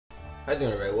Hi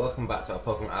doing everybody, welcome back to our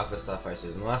Pokemon Alpha Sapphire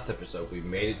series. In the last episode we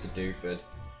made it to Dewford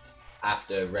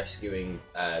after rescuing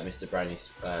Mr. Brownie's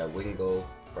Wingull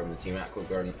from the Team Aqua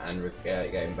Gun and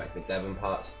getting back the Devon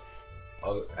parts.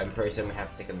 I'm pretty certain we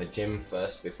have to take on the gym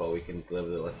first before we can deliver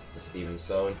the letter to Steven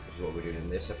Stone, which is what we're doing in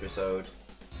this episode.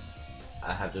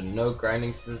 I have done no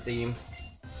grinding to the team.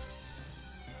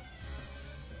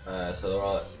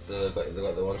 So they've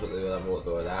got the ones with the level that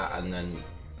go that, and then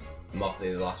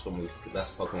Motley, the last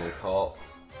Pokemon we caught,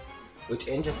 which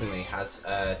interestingly has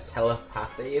a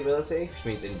telepathy ability, which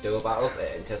means in duel battles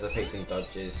it anticipates and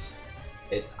dodges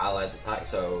its allies' attack,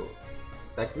 so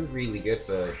that could be really good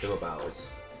for duel battles.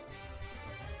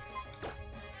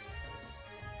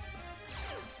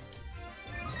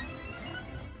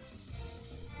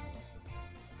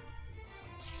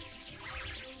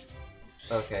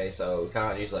 Okay, so we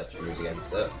can't use electric moves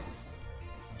against it.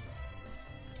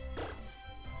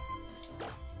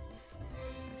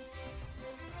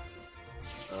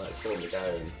 Oh, it's still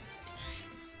down.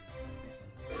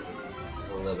 It's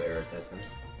a little bit irritating.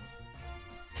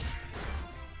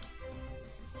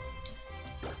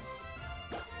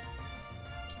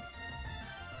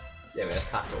 Yeah, but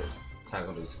it's tackled.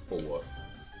 Tackled is 4.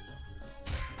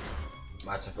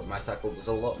 My tackle does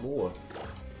a lot more.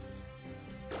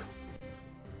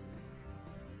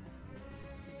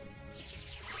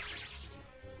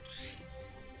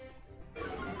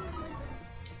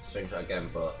 String shot again,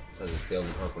 but it says it's the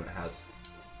only Pokemon it has.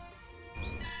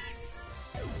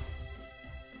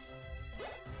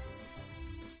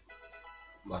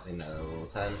 Martin level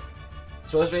 10.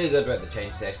 So what's really good about the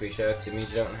change to the XP show, because it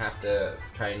means you don't have to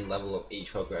try and level up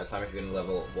each Pokemon at a time if you're going to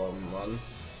level up one.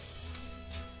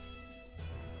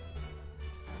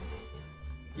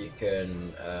 You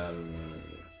can,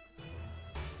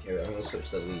 here, I'm going to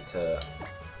switch the lead to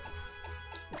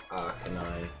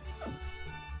Arcanine,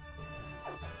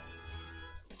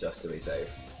 just to be safe.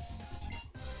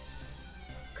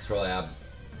 Because we'll have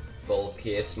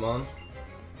bulkiest mon,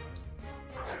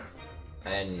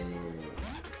 and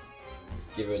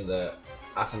given the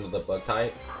that's another bug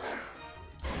type.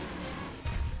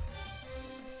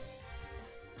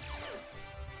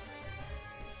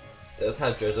 It does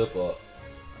have Drizzle, but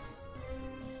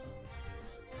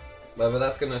whether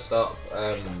that's gonna stop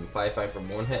Firefly from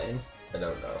one hitting, I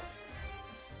don't know.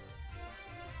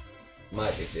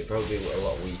 Might be, it's probably a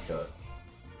lot weaker,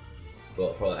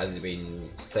 but probably as it's been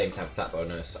same type of attack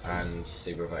bonus and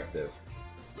super effective,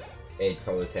 it'd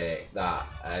probably take that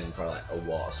and probably like a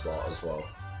water spot as well.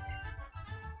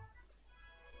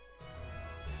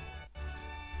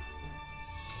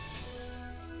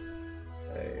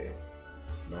 Okay,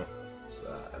 no, so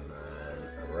that, and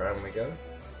then around we go.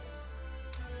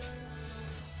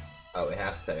 Oh, we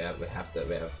have to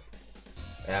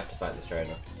fight this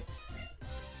trainer.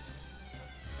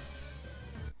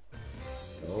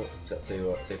 Oh, it's got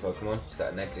two Pokemon. It's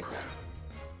got an Execute.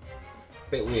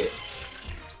 Bit weird.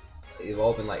 They've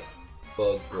all been like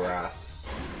bug, grass,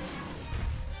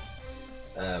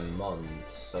 mons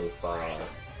so far.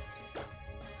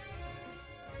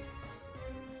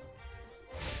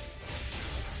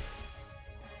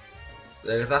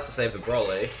 Then if that's the same for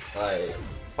Broly, like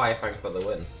Firefang for the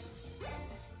win.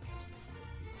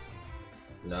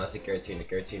 No, that's a Giratina.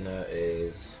 Giratina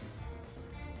is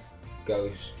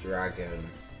Ghost Dragon,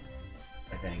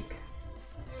 I think.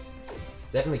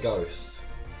 Definitely Ghost.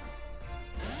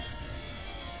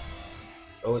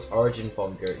 Oh, it's Origin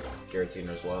Form Giratina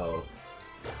as well.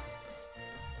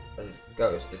 And it's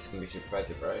Ghost, this can be super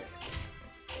effective, right?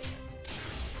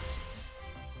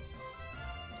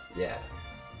 Yeah.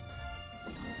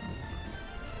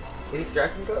 Is it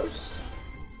Dragon Ghost?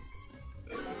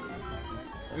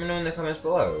 Let me know in the comments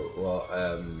below what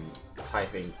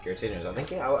typing Giratina is. I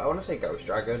think I want to say Ghost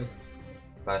Dragon,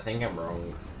 but I think I'm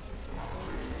wrong.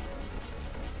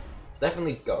 It's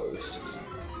definitely Ghost,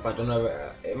 but I don't know.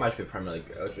 It might be primarily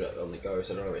only Ghost.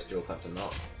 I don't know if it's dual typed or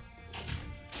not.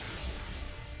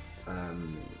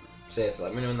 So yeah, so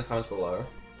let me know in the comments below.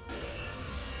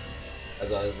 As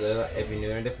well as if you're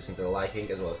new and if consider liking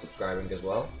as well as subscribing as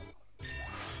well.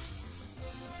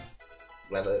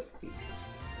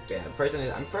 Yeah, I'm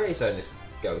pretty certain it's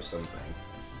Ghost something.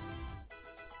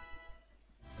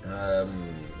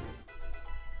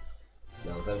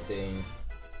 Level 17,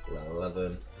 level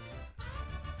 11.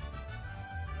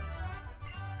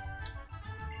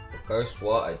 Ghost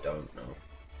what? I don't know.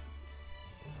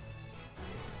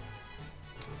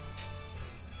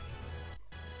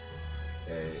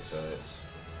 Okay, so it's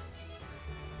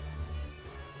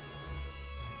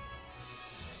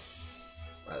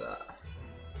like that.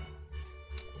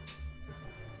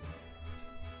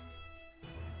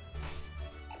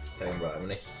 Right, I'm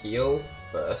gonna heal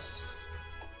first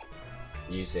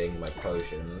using my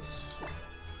potions.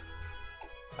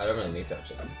 I don't really need to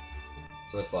actually.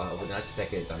 So if I would actually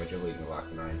take damage of leaving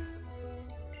like 9.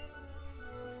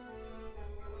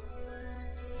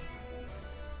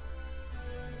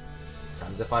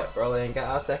 Time to fight Broly and get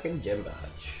our second gym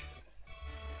badge.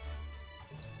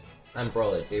 I'm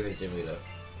Broly, David's gym leader.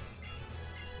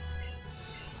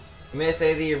 You may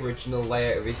say the original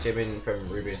layout of his gym from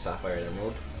Ruby and Sapphire and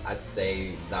Emerald. I'd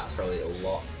say that's probably a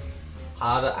lot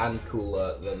harder and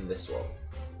cooler than this one.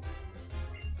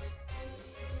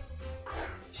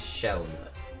 Shell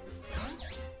Nut.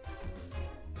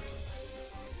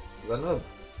 Is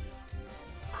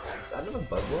that another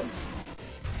bug one?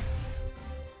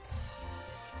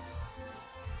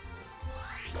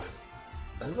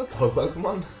 Is that another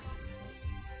Pokemon?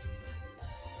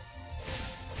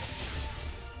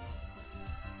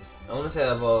 I want to say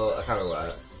that I can't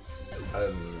remember.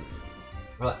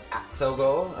 Well,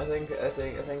 Axelgore, I think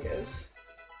it is.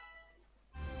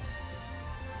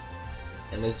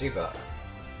 And there's Dewford.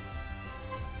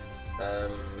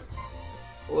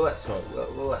 We'll let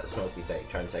Smokey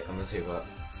try and take on the Super.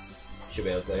 Should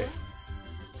be able to.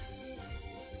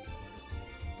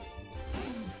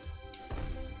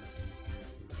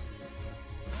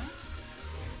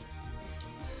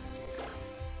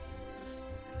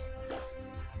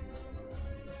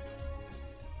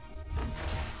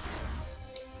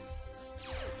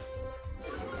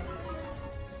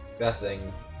 Guessing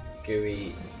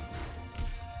gooey.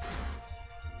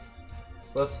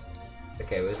 Plus,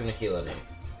 okay, we're gonna heal on it.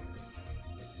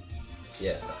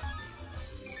 Yeah.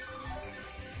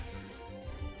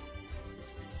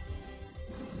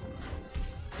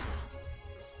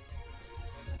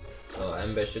 So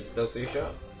Ember should still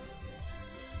two-shot.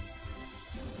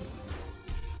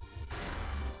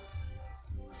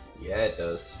 Yeah, it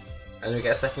does. And we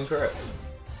get a second crit.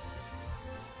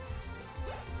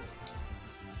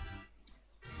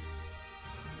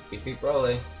 Beat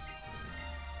Broly.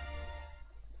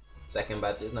 Second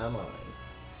badge is now mine.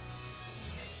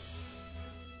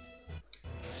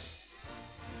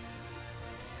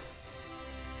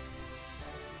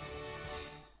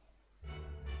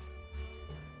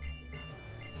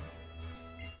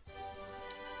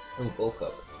 And bulk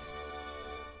up.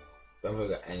 I haven't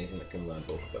got anything that can learn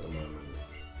bulk up at the moment.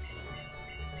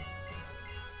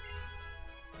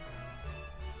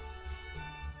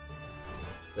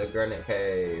 The Granite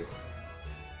Cave.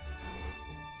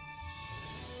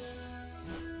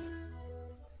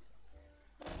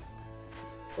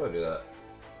 Before I do that,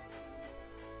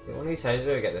 one of these times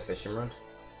where I get the fishing rod.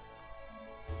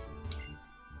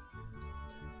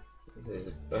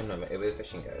 Oh no, it'll be the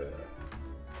fishing guy, isn't it?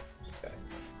 Okay.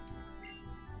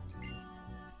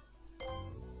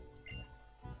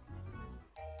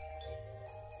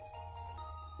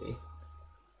 See?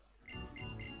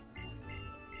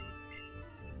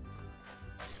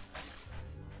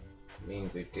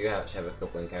 Means we do actually have a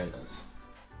couple encounters.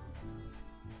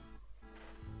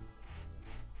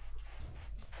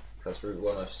 That's Route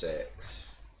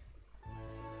 106.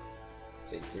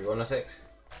 See, Route 106?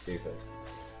 Dewford.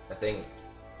 I think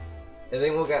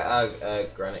we'll get our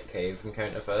Granite Cave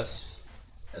encounter first,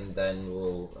 and then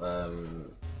we'll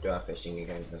do our fishing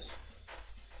encounters.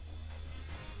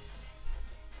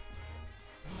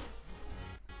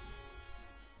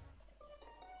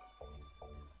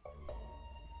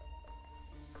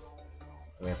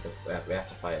 We have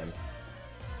to fight him.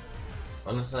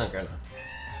 Honestly, I'm gonna.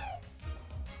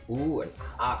 Ooh, an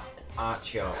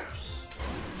Archeops.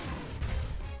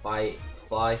 Fight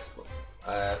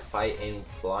in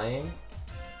flying.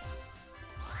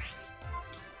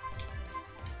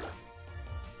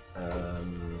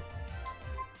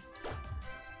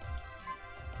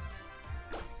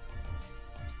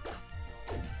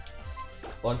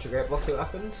 Launch a great ball, see what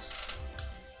happens.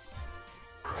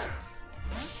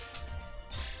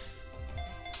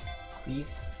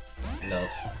 Please? No.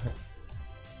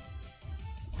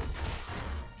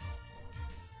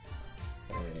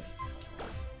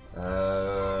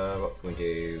 What can we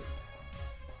do?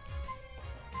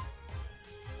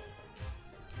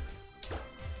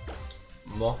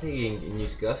 Mothy and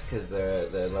use Gus because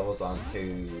their levels aren't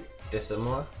too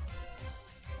dissimilar.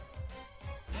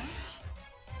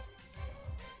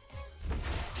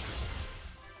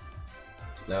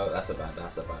 No, that's a bad idea.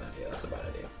 That's a bad idea.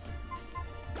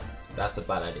 That's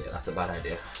a bad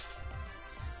idea.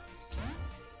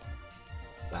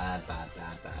 Bad.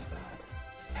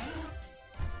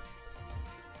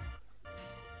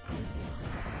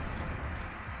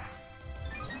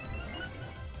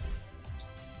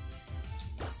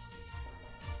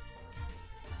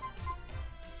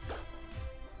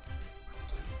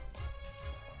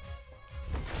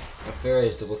 My fear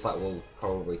is double slap will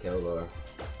probably kill though.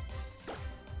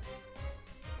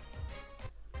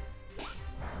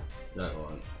 No, it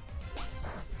won't.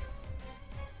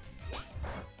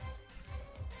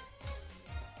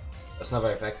 That's not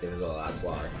very effective as well, that's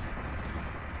why.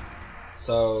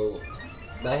 So,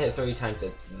 that hit 3 times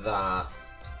at that,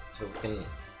 so we can...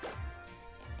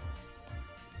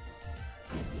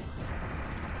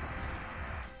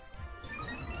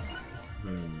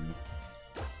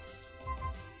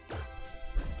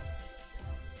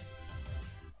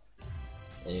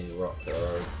 I use rock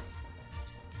throw.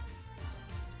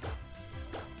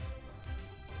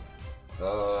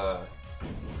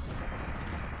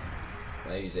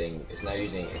 It's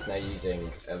now using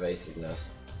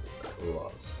evasiveness.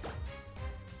 Lots.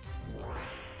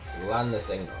 Land the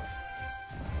single.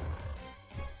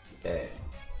 Okay.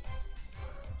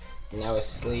 It's now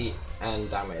asleep and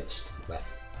damaged. That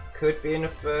could be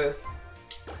enough for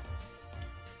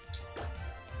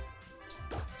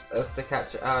us to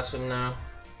catch Arshan now.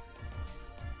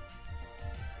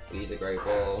 We use a great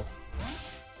ball.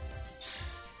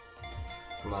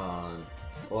 Come on.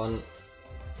 1,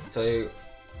 2,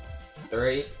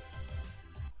 3.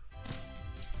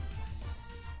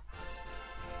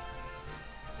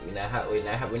 We now have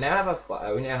a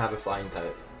flying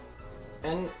type,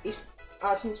 and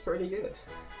Arshan's pretty good.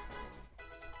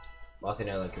 Martin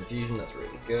Allen Confusion, that's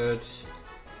really good.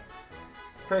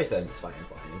 Presence fighting.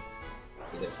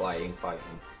 Is it fighting?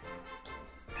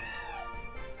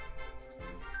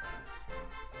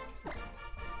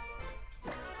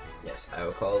 Yes, I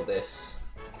will call this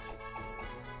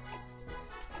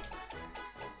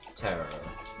Terror.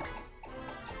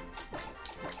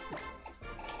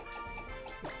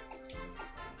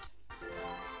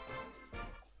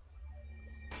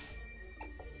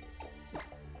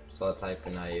 What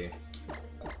typing are you?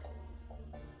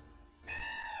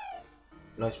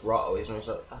 Nice Rotto, he's nice.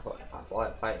 I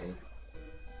like fighting.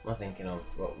 What am I thinking of?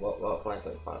 What flying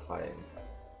type fighting?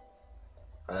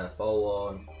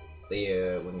 4-1,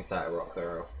 the wing attack rock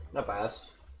arrow. Not bad.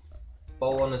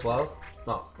 4-1 as well.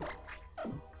 Not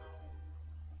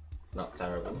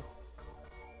terrible.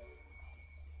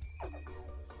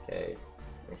 Okay,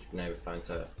 we should now be trying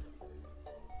to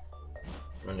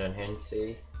run down here and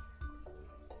see.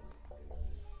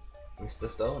 Mr.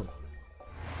 Stone.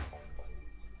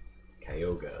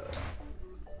 Kyogre.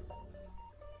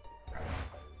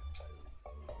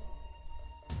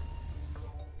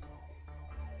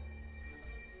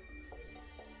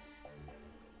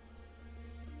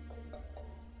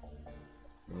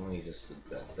 And he just stood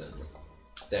there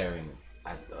staring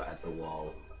at the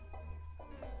wall.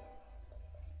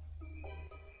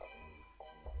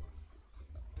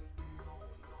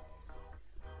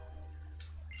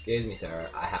 Excuse me, sir,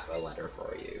 I have a letter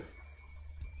for you.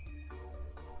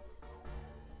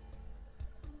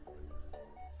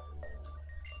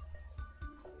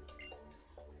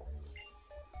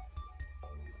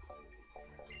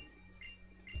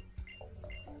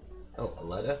 Oh, a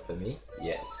letter for me?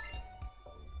 Yes.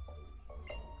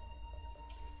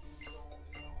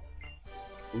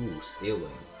 Ooh, Steel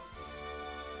Wing.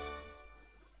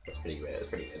 That's pretty good, that's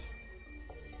pretty good.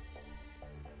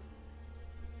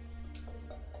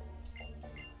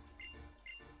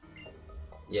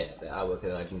 Yeah, the artwork of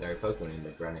the legendary Pokemon in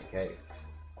the Granite Cave.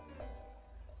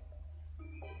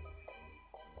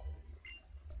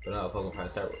 But no, Pokemon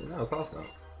Prize terrible. No, of course not.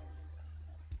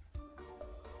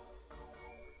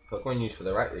 Pokemon used for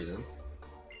the right reasons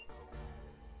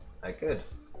are good.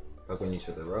 Pokemon used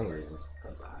for the wrong reasons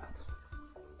are bad.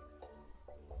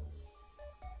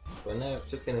 But no,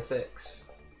 15-6.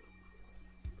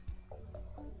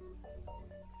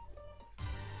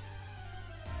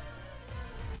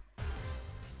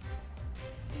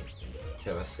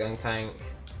 Kill a Skuntank.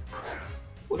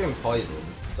 We're doing poison,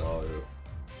 so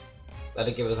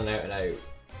that'll give us an out-and-out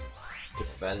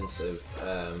defense of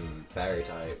fairy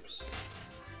types.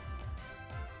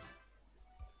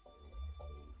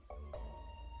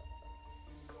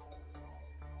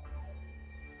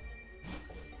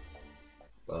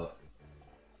 But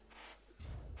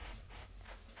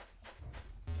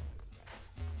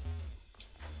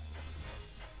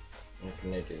we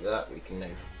can now do that. We can now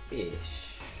fish.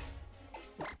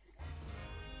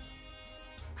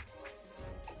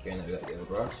 Okay, now we got the old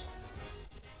grass.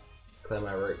 Clear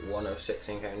my Route 106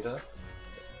 encounter.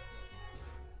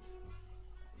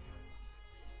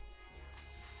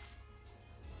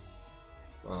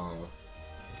 Oh.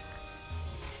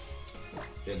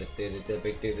 Do the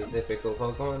typical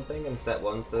Pokemon thing and step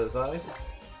 1 to the side.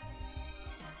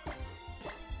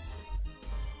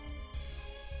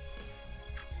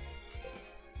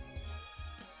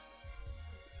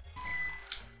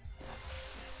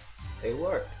 It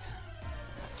worked.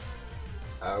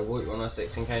 Route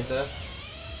 106 encounter.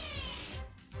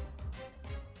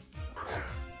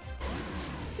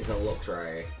 It's a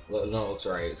Luxray. Not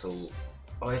Luxray, it's a...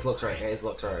 Oh, it's Luxray, it's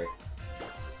Luxray.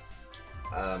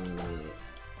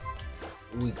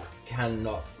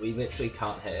 We literally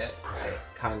can't hit it. It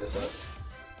kind of sucks.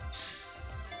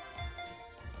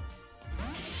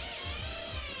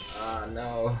 Ah,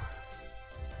 no.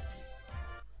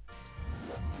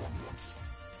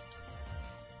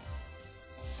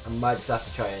 I might just have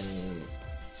to try and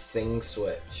sing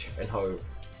switch and hope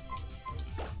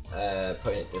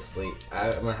putting it to sleep.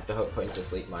 I'm gonna have to hope putting it to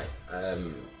sleep might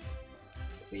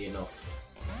be enough.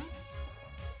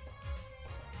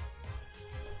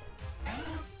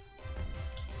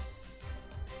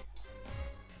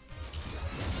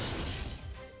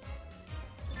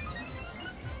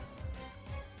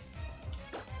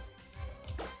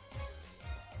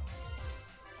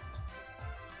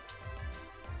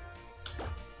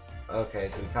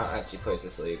 Okay, so we can't actually put it to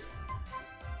sleep.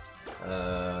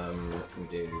 Can we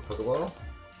do pokeball?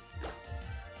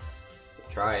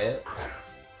 Try it.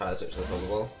 Try to switch to the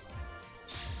pokeball.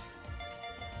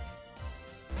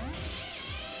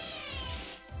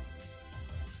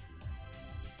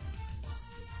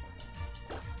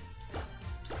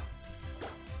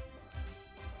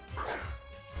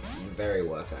 Very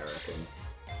worth it, I reckon.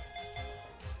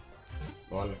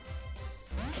 One.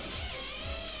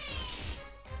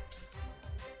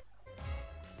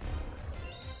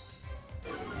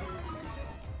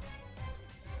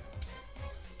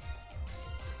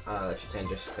 Let's just change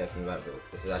this to from the backfield.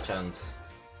 This is our chance.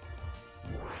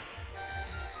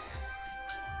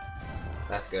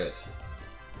 That's good.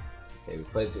 Okay,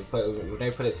 we've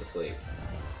now put it to sleep.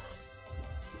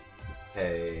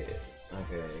 Okay,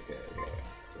 okay.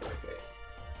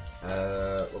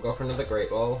 We'll go for another Great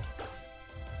Ball.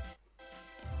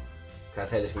 Can I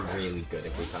say this would be really good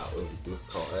if we've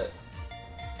caught it.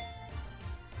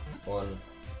 1,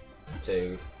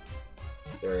 2,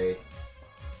 3.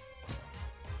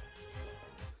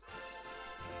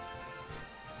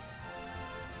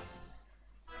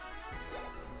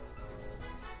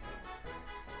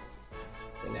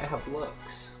 We now have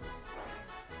Lux.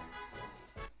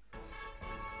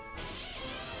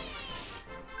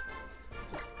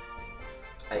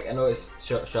 I know it's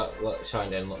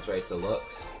shined in Lux Ray to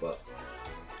Lux, but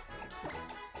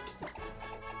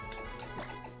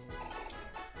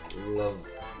love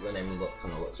the name Lux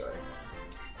on a Lux Ray.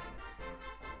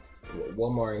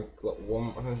 One more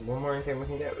encounter we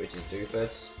can get, which is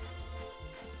Dewford.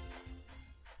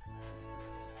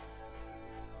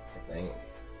 I think.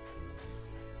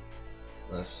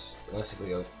 Unless if we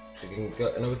go, so we can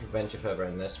go. I know we can venture further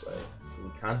in this way. We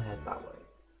can head that way.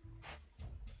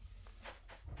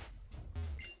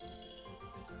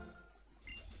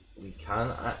 We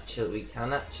can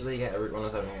actually get a Route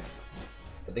 107 again.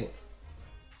 I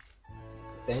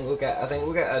think we'll get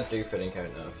a Dewford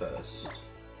encounter first.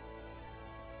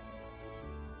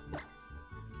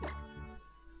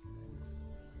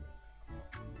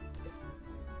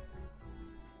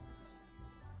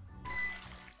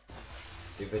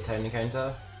 Dewford town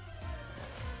encounter.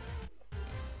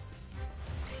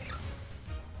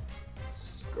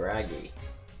 Scraggy.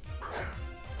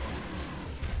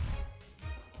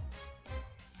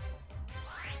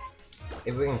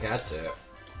 If we can catch it.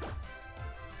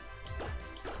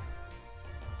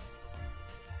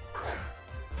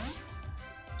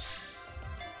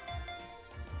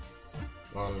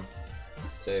 One,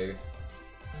 2,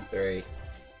 3.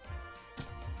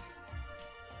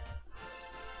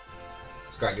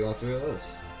 Scraggy wants to be with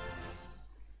us.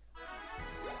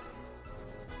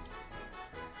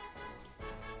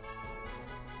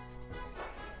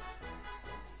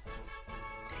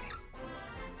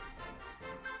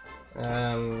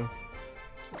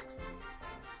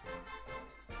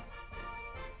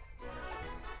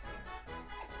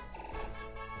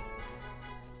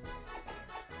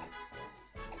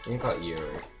 You got Yuri.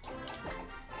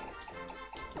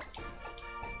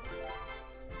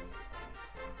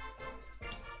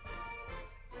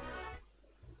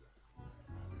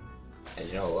 And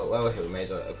you know what? Well, we may as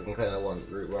well, if we can clear the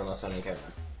Route 107 encounter.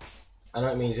 I know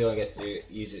it means you don't get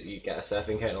to use it. You get a surf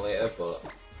encounter later, but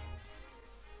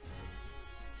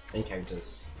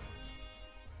encounters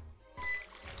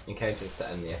to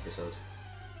end the episode.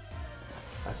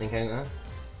 Last encounter.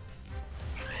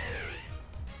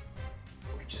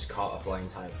 We just caught a flying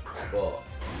type, but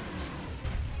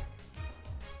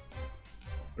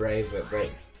braver.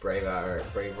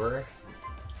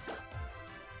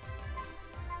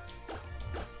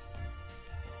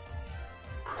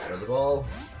 Throw the ball.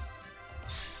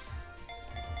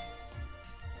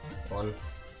 1,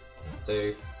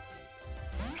 2.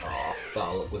 Oh,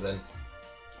 that look was in.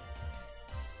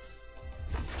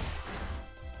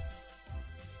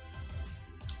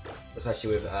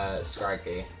 Especially with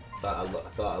Scraggy, thought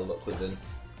a look was in.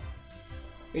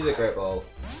 Use a Great Ball.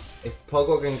 If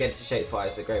Pokemon gets to shape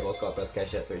twice, the Great Ball's got to be able to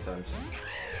catch it 3 times.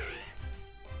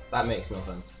 That makes no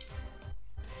sense.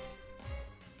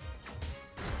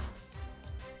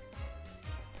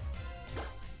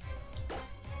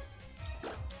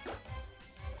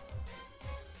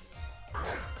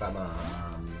 Come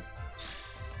on.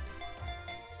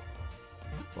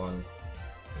 1,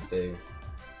 2,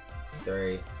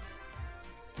 3.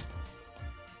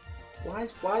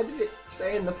 Why did it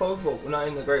stay in the Pokeball but not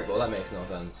in the Great Ball? That makes no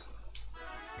sense.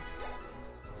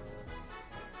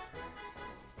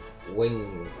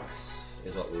 Wings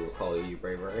is what we will call you,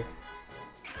 Bravery.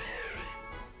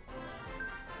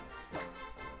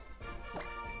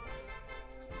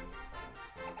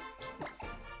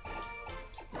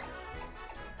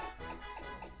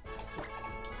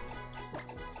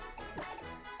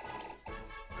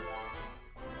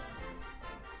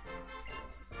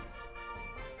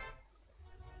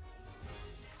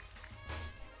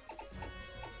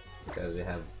 Because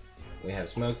we have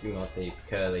Smoky, Mouthy,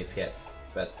 Curly, Piet,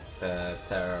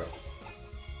 Terra,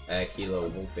 Kilo,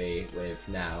 Wolfie, with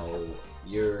now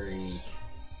Yuri,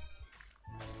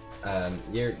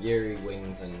 Yuri,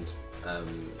 Wings, and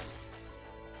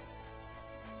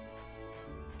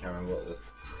can't remember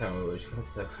which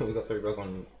we got 3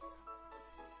 Pokemon.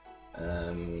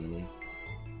 We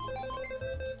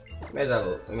may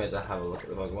as well have a look at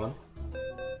the Pokemon.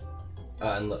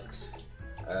 And looks.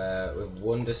 With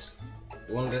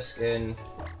Wonder Skin,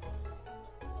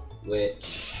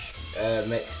 which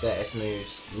makes status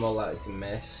moves more likely to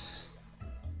miss.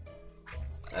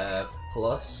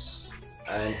 Plus,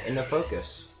 and Inner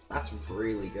Focus. That's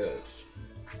really good.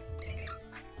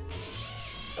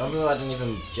 I don't know that I didn't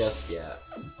even just yet,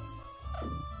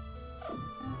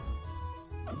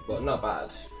 but not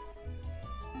bad.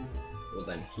 We'll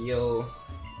then heal.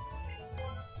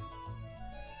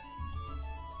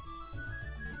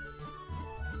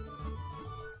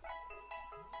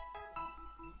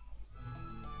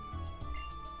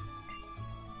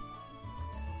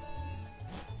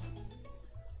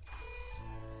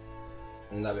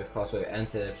 And that'll be of course where we end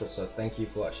today's episode, so thank you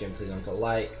for watching. Please don't forget to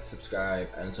like, subscribe,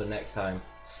 and until next time,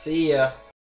 see ya!